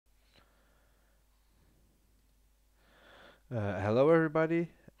Hello everybody,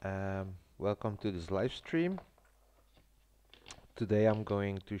 welcome to this live stream. Today I'm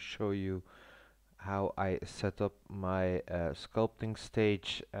going to show you how I set up my sculpting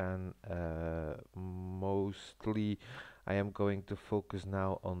stage, and mostly I am going to focus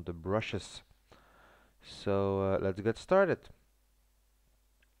now on the brushes. So let's get started.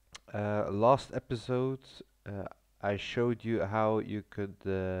 Last episode uh, I showed you how you could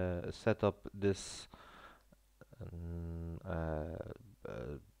set up this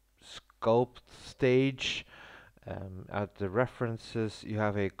sculpt stage. At the references, you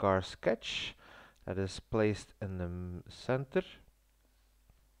have a car sketch that is placed in the center.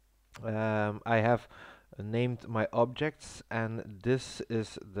 I have named my objects, and this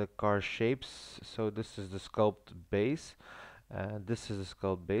is the car shapes. So this is the sculpt base. This is the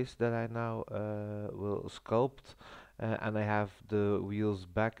sculpt base that I now will sculpt. And I have the wheels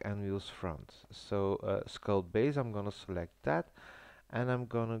back and wheels front. So sculpt base, I'm gonna select that, and I'm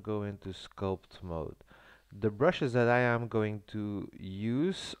gonna go into sculpt mode. The brushes that I am going to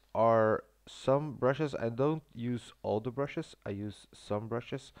use are some brushes. I don't use all the brushes, I use some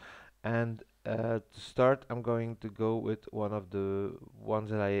brushes. And to start, I'm going to go with one of the ones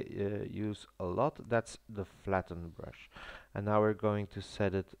that I use a lot. That's the flatten brush. And now we're going to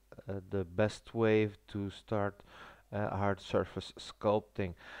set it the best way to start hard surface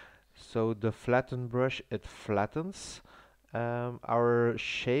sculpting. So the flatten brush, it flattens our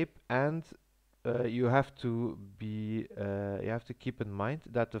shape, and you have to keep in mind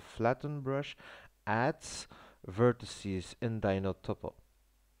that the flatten brush adds vertices in dynotopo.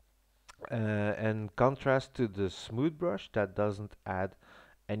 In contrast to the smooth brush that doesn't add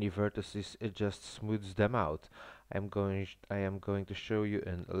any vertices, it just smooths them out. I am going to show you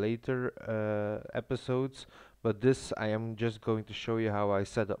in later episodes, but this I am just going to show you how I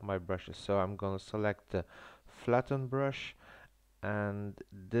set up my brushes. So I'm going to select the flatten brush, and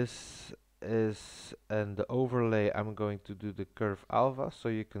this is in the overlay. I'm going to do the curve alpha so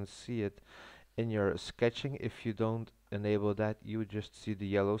you can see it in your sketching. If you don't enable that, you would just see the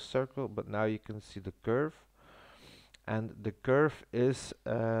yellow circle, but now you can see the curve. And the curve is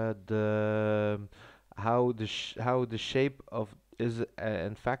the how the shape of is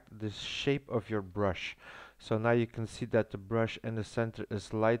in fact the shape of your brush. So now you can see that the brush in the center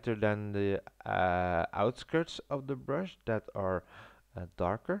is lighter than the outskirts of the brush that are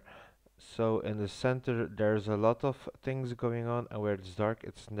darker. So in the center there's a lot of things going on, and where it's dark,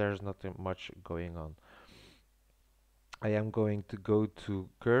 there's nothing much going on. I am going to go to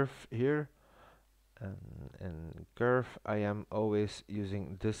curve here, and in curve I am always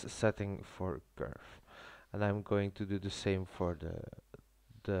using this setting for curve, and I'm going to do the same for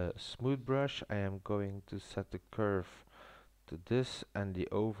the smooth brush. I am going to set the curve to this and the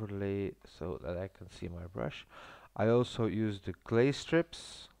overlay so that I can see my brush. I also use the clay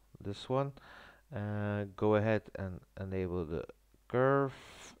strips, this one. Go ahead and enable the curve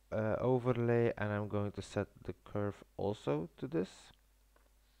overlay, and I'm going to set the curve also to this.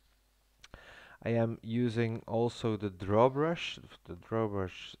 I am using also the draw brush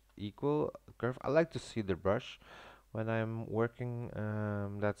equal curve. I like to see the brush when I'm working,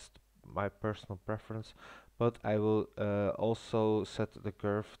 that's my personal preference, but I will also set the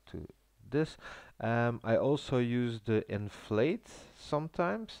curve to this. I also use the inflate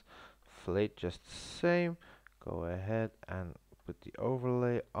sometimes. Inflate just the same. Go ahead and put the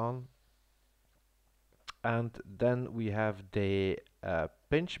overlay on. And then we have the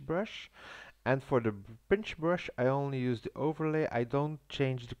pinch brush. And for the pinch brush, I only use the overlay. I don't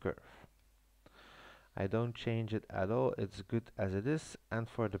change the curve. I don't change it at all. It's good as it is. And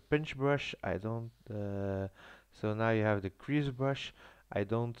for the pinch brush, I don't. So now you have the crease brush. I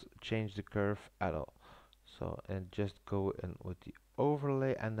don't change the curve at all. So and just go in with the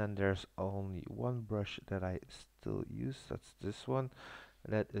overlay. And then there's only one brush that I still use. That's this one.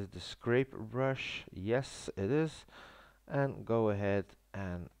 That is the scrape brush. Yes, it is. And go ahead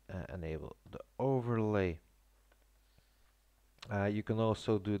and enable the overlay. You can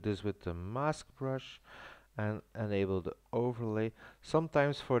also do this with the mask brush and enable the overlay.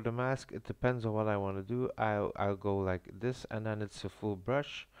 Sometimes for the mask, it depends on what I want to do. I'll go like this, and then it's a full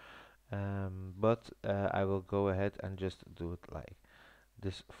brush. But I will go ahead and just do it like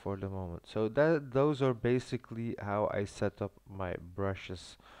this for the moment. So those are basically how I set up my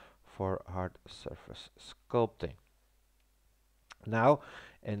brushes for hard surface sculpting. Now,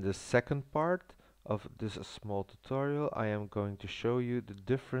 in the second part of this small tutorial, I am going to show you the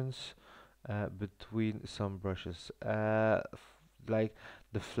difference between some brushes. Like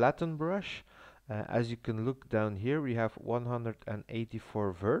the flatten brush, as you can look down here, we have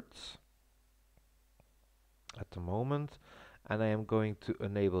 184 verts. at the moment, and I am going to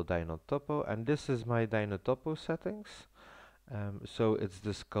enable dynotopo, and this is my dynotopo settings. So it's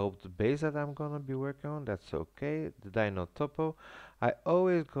the sculpt base that I'm gonna be working on. That's okay. The dynotopo, I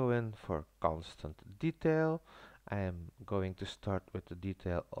always go in for constant detail. I am going to start with the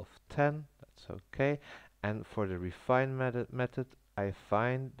detail of 10. That's okay. And for the refine method, I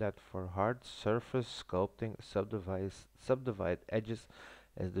find that for hard surface sculpting, subdivide edges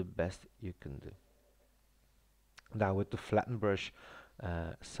is the best you can do. Now with the flatten brush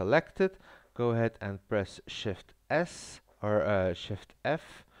selected, go ahead and press Shift S or Shift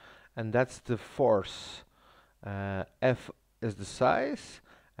F, and that's the force. F is the size,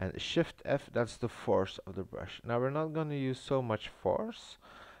 and Shift F, that's the force of the brush. Now we're not going to use so much force,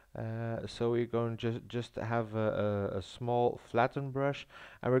 so we're going to just have a small flatten brush,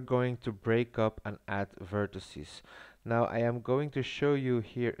 and we're going to break up and add vertices. Now I am going to show you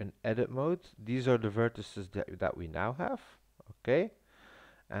here in edit mode. These are the vertices that we now have. Okay,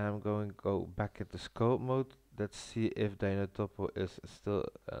 and I'm going to go back into scope mode. Let's see if dynotopo is still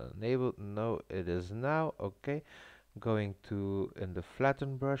enabled. No, it is now. Okay, going to in the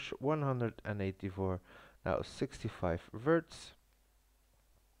flatten brush 184, now 65 verts.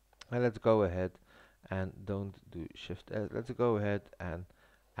 And let's go ahead and don't do shift S. Let's go ahead and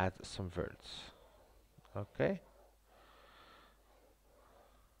add some verts. Okay,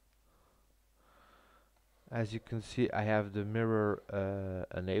 as you can see, I have the mirror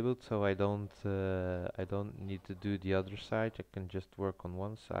enabled, so I don't need to do the other side. I can just work on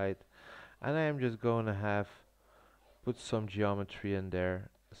one side, and I am just going to have put some geometry in there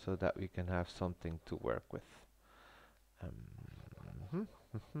so that we can have something to work with.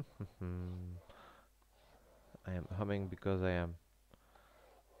 I am humming because I am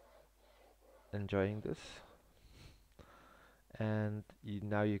enjoying this. And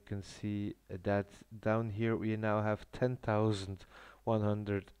now you can see that down here we now have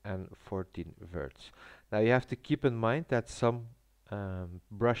 10,114 verts. Now you have to keep in mind that some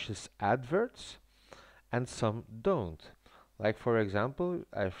brushes add verts and some don't. Like for example,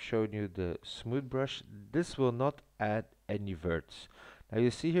 I've shown you the smooth brush. This will not add any verts. Now you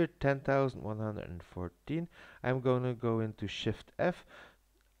see here 10,114. I'm going to go into Shift F.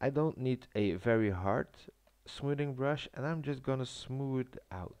 I don't need a very hard smoothing brush, and I'm just gonna smooth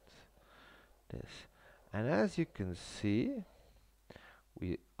out this. And as you can see,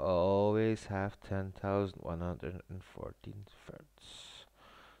 we always have 10,114 verts.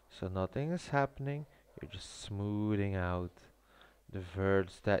 So nothing is happening. You're just smoothing out the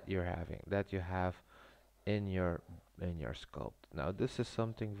verts that you have in your sculpt. Now this is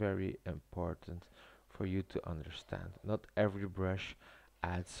something very important for you to understand. Not every brush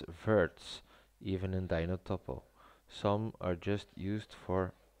adds verts, even in dynotopo. Some are just used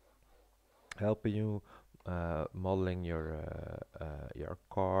for helping you modeling your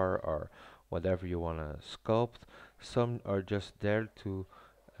car or whatever you want to sculpt. Some are just there to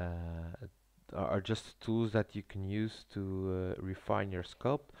are just tools that you can use to refine your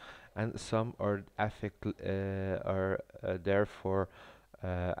sculpt, and some are there for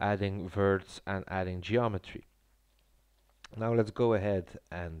adding verts and adding geometry. Now let's go ahead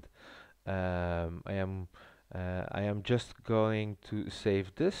and I am just going to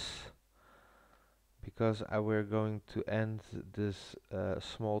save this because we're going to end this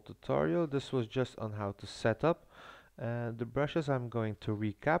small tutorial. This was just on how to set up the brushes. I'm going to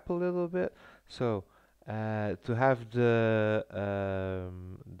recap a little bit. So to have the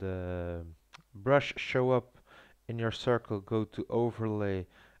brush show up in your circle, go to overlay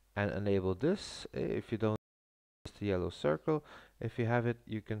and enable this. If you don't, it's the yellow circle. If you have it,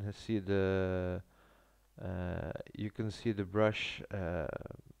 you can see the brush in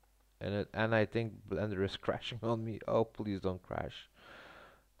it. And I think Blender is crashing on me. Oh, please don't crash.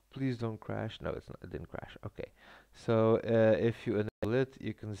 Please don't crash. No, it's not. It didn't crash. Okay. So if you enable it,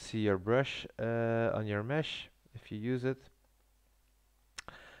 you can see your brush on your mesh if you use it.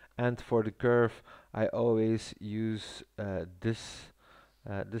 And for the curve, I always use this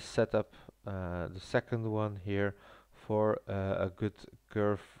setup, the second one here, for a good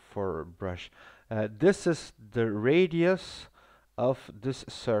curve for a brush. This is the radius of this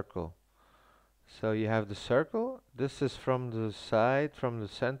circle. So you have the circle. This is from the side, from the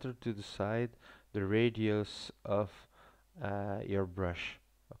center to the side, the radius of your brush.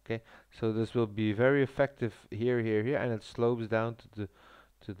 Okay, so this will be very effective here, and it slopes down to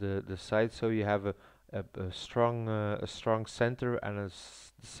the side. So you have a strong center, and the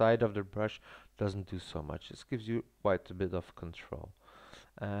side of the brush doesn't do so much. This gives you quite a bit of control.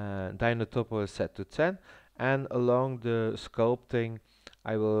 Dynotopo is set to 10, and along the sculpting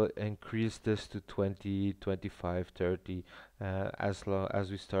I will increase this to 20, 25, 30 as long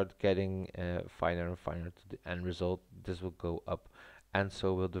as we start getting finer and finer to the end result. This will go up, and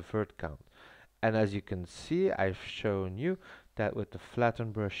so will the vert count. And as you can see, I've shown you that with the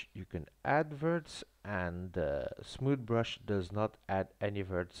flatten brush you can add verts, and the smooth brush does not add any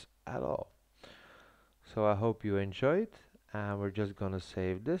verts at all. So I hope you enjoyed, and we're just gonna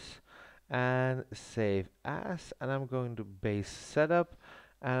save this and save as, and I'm going to base setup,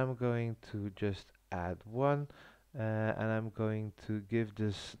 and I'm going to just add one, and I'm going to give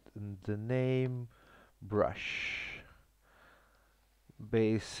this the name brush.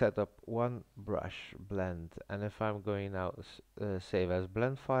 Base setup one brush blend, and if I'm going now save as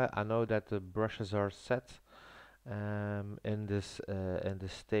blend file, I know that the brushes are set in this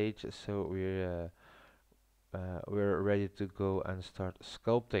stage, so we're ready to go and start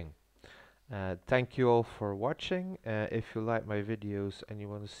sculpting. Thank you all for watching. If you like my videos and you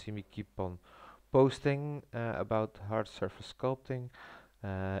want to see me keep on posting about hard surface sculpting,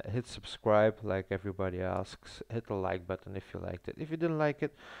 hit subscribe like everybody asks. Hit the like button if you liked it. If you didn't like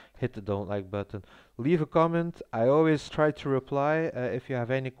it, hit the don't like button. Leave a comment. I always try to reply. If you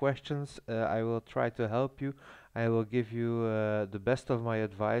have any questions, I will try to help you. I will give you the best of my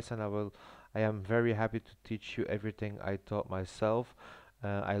advice, and I am very happy to teach you everything I taught myself.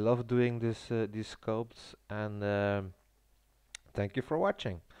 I love doing these sculpts, and thank you for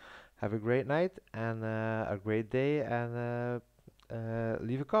watching. Have a great night and a great day, and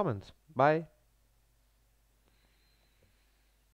leave a comment. Bye.